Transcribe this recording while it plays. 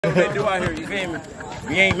What they do out here, you feel me?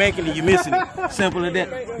 You ain't making it, you missing it. Simple as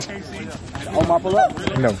that. On my pull up?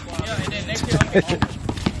 No.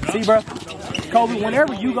 See, bro, Kobe,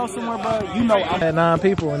 whenever you go somewhere, bro, you know I'm at 9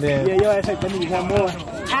 people and then. Yeah, your ass had that nigga one more.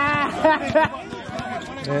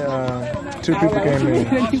 Then 2 people came in.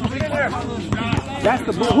 That's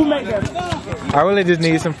the who made that? I really just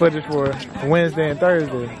need some footage for Wednesday and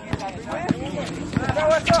Thursday.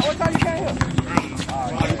 What time you came here?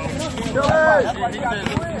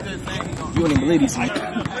 You wouldn't even believe these things.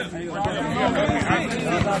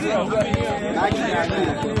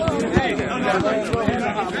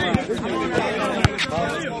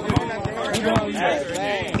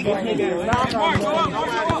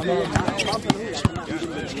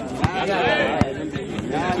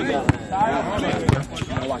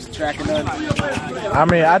 Watch the track and I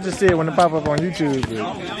mean, I just see it when it pop up on YouTube.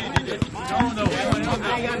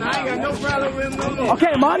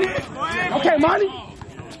 Okay, Monty. Okay, Monty.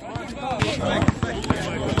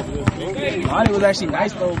 Monty was actually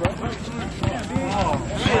nice though, bro.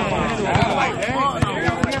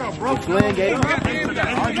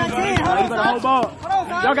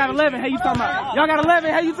 Y'all got 11. Hey, you talking about? Y'all got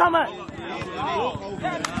 11. Hey, you talking about?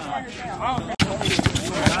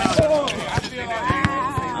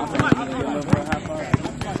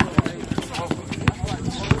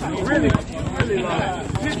 Really? I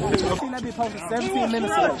seen that be posted 17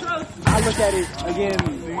 minutes ago. I look at it again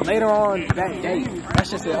later on that day. That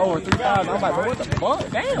shit said over 3,000. I'm like, bro, what the fuck?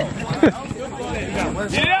 Damn.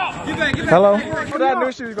 Hello? But I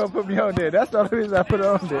knew she was going to put me on there. That's the only reason I put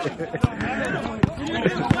her on there.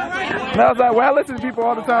 And I was like, well, I listen to people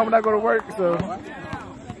all the time when I go to work, so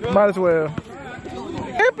might as well.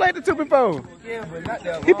 He played the 2 before. Yeah, but not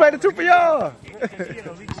that long. He played the 2 for y'all.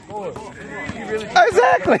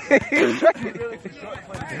 Exactly.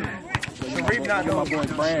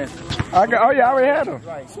 Oh yeah, I already had him.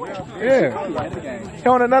 Yeah. He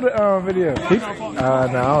on another video. No, I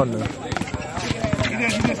don't know.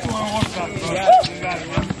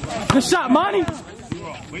 Good shot, Monty.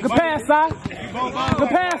 Good pass, Si. Good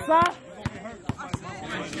pass, Si.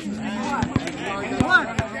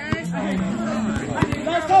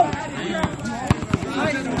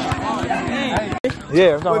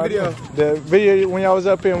 Yeah, I'm talking about the video when y'all was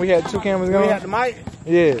up here and we had 2 cameras going. We had the mic?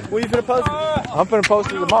 Yeah. When you finna post it? I'm finna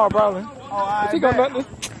post it tomorrow, probably. Oh, he gonna dunk this?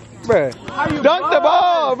 Bruh. Dunk the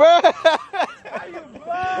ball, bruh.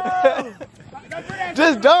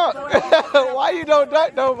 Just dunk. Why you don't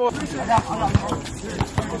dunk no more?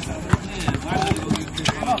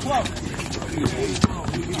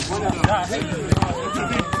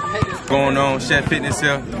 Going on, Chef Fitness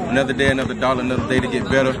here. Another day, another dollar, another day to get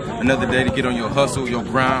better. Another day to get on your hustle, your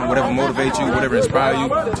grind, whatever motivates you, whatever inspires you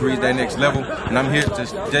to reach that next level. And I'm here to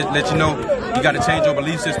just let you know you got to change your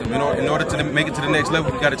belief system. You know, in order to make it to the next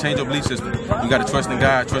level, you got to change your belief system. You got to trust in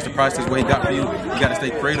God, trust the process, what He got for you. You got to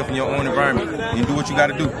stay creative in your own environment. You do what you got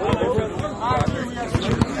to do.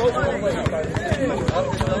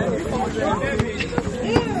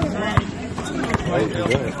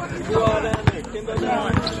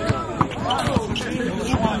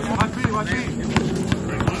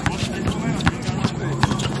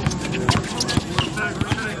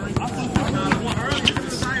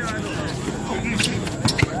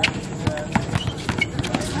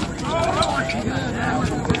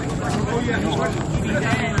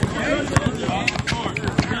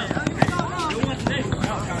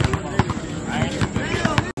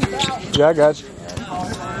 Yeah, I got you.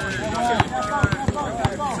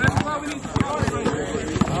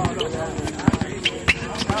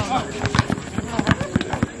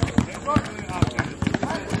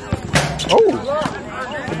 Oh,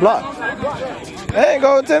 the block. There ain't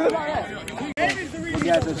go, Lieutenant.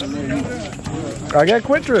 I got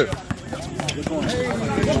Quick Trip.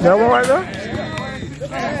 That one right there?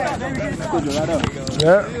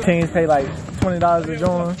 Yeah, teams pay like $20 to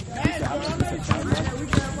join.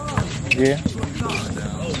 Yeah.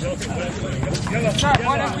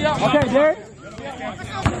 Okay, Derek.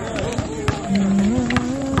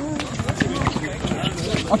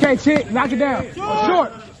 Okay, chick, knock it down.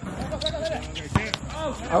 Short.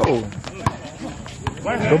 Oh.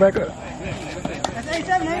 Go back up.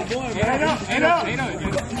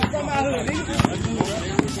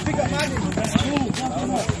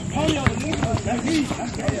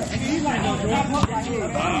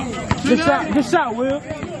 Good shot, Will.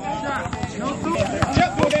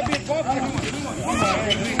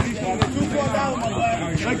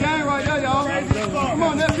 Come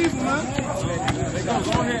on, next people, man.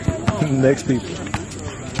 Next people.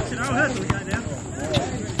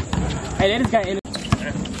 Hey, they just got in.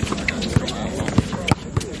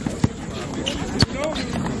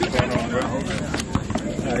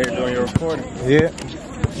 recording. Yeah.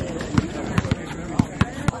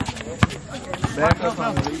 Back up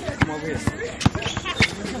on me. Come over here.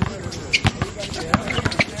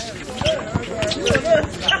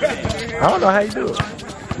 I don't know how you do it.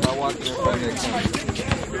 I watch it right next time.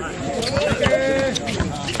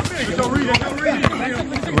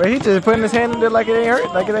 But he just putting his hand in there like it ain't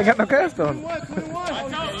hurt, like it ain't got no cast on it.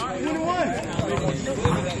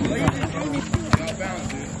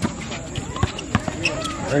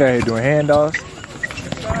 We're out here doing handoffs.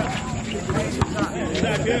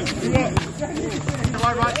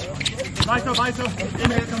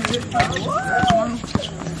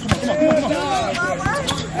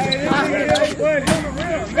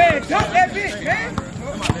 Man, dump that bitch, man.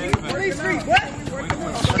 3 street, what?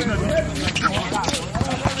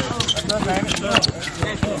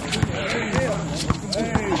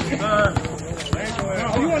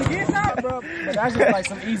 You want to get that, bro? But that's just like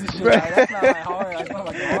some easy shit. Like, that's not like hard. That's not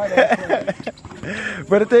like a hard ass thing.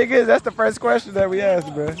 But the thing is, that's the first question that we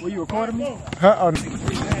asked, bro. Were you recording me? Huh? Oh,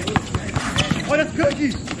 Oh, that's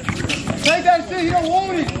cookies. Take that shit, he don't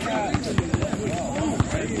want it.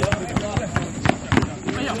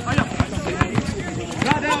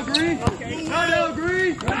 Not down, Green. Not down,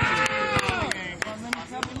 Green. Coming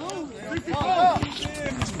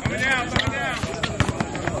down, coming down.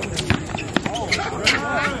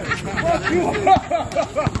 Fuck you up.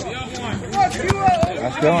 Fuck you up. I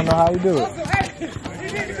still don't know how you do it. You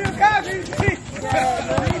need to do a copy.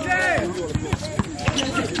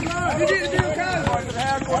 You need to do a copy.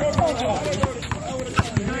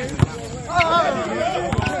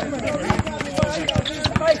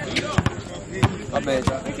 My bad,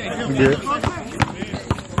 y'all. You good?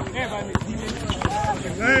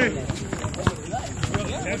 Hey.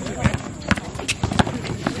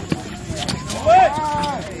 What?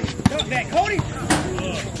 Dump that, Cody.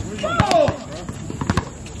 Oh.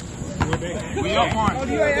 We up one. Oh,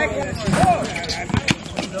 you ain't acting.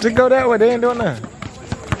 Just go that way. They ain't doing nothing.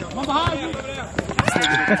 I'm behind you.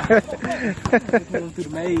 Moving through the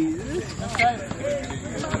maze.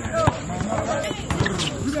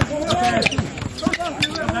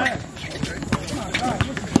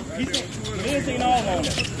 He ain't seen all on it.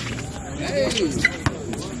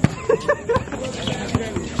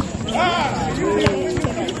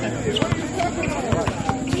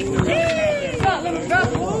 Let me stop,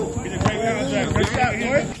 fool. Get a great contract. Great stop,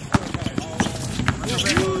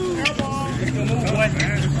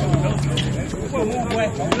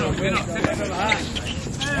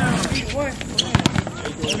 boy.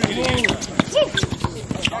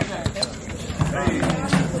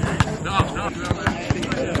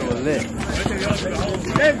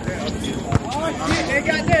 They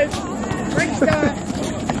got this. Break style.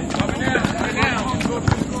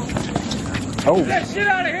 Oh. Get that shit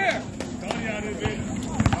out of here.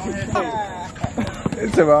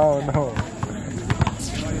 It's about, I don't know.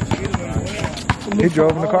 He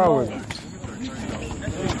drove in the car with him.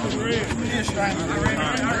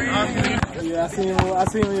 Yeah, I seen him on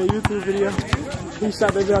your YouTube video. He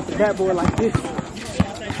shot that bitch off the backboard like this.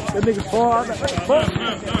 That nigga fall. I was like, what the fuck?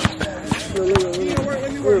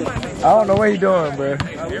 I don't know what he doing, bro.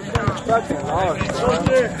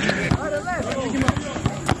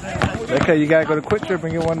 Okay, you gotta go to Quick Trip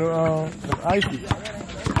and get one of the icy.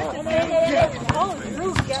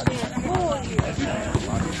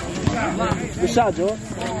 Good shot, Joe.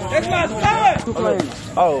 That's my son. Who playing?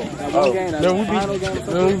 Oh, Then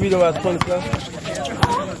we beat him at 27.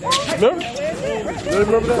 Remember?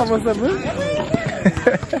 Remember that? What's up, man?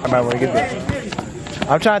 I might want to get that.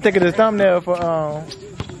 I'm trying to think of the thumbnail for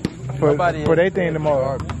their thing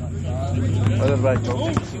tomorrow.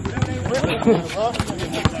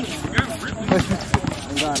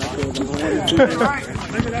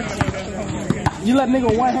 You let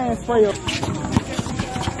nigga one hand spray up.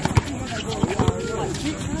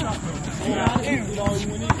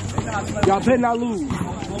 Y'all better not lose.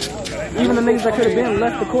 Even the niggas that could have been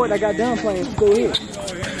left the court that got done playing still here.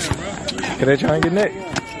 Cause they trying to get next.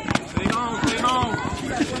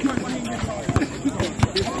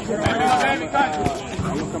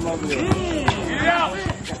 Come over here.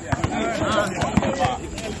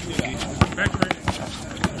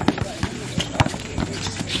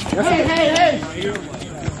 Hey.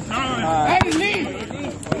 Hey, me.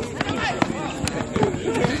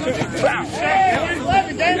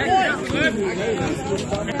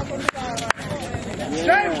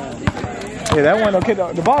 Yeah, that one don't hit.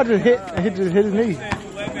 The ball just hit his knee.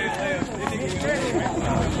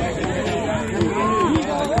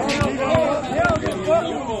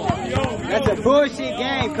 That's a bullshit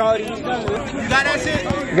game, Cody. You got that shit?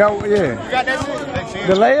 Yeah. You got that shit?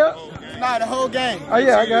 The layup? Nah, the whole game. Oh,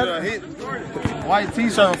 yeah, I got it. Hit white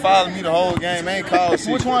t-shirt following me the whole game. Ain't called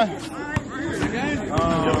shit. Which one? Who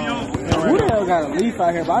the hell got a leaf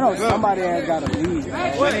out here? But I know somebody has got a leaf.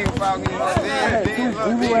 What nigga following me? I had two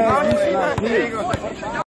boo-boo ass leaves and I was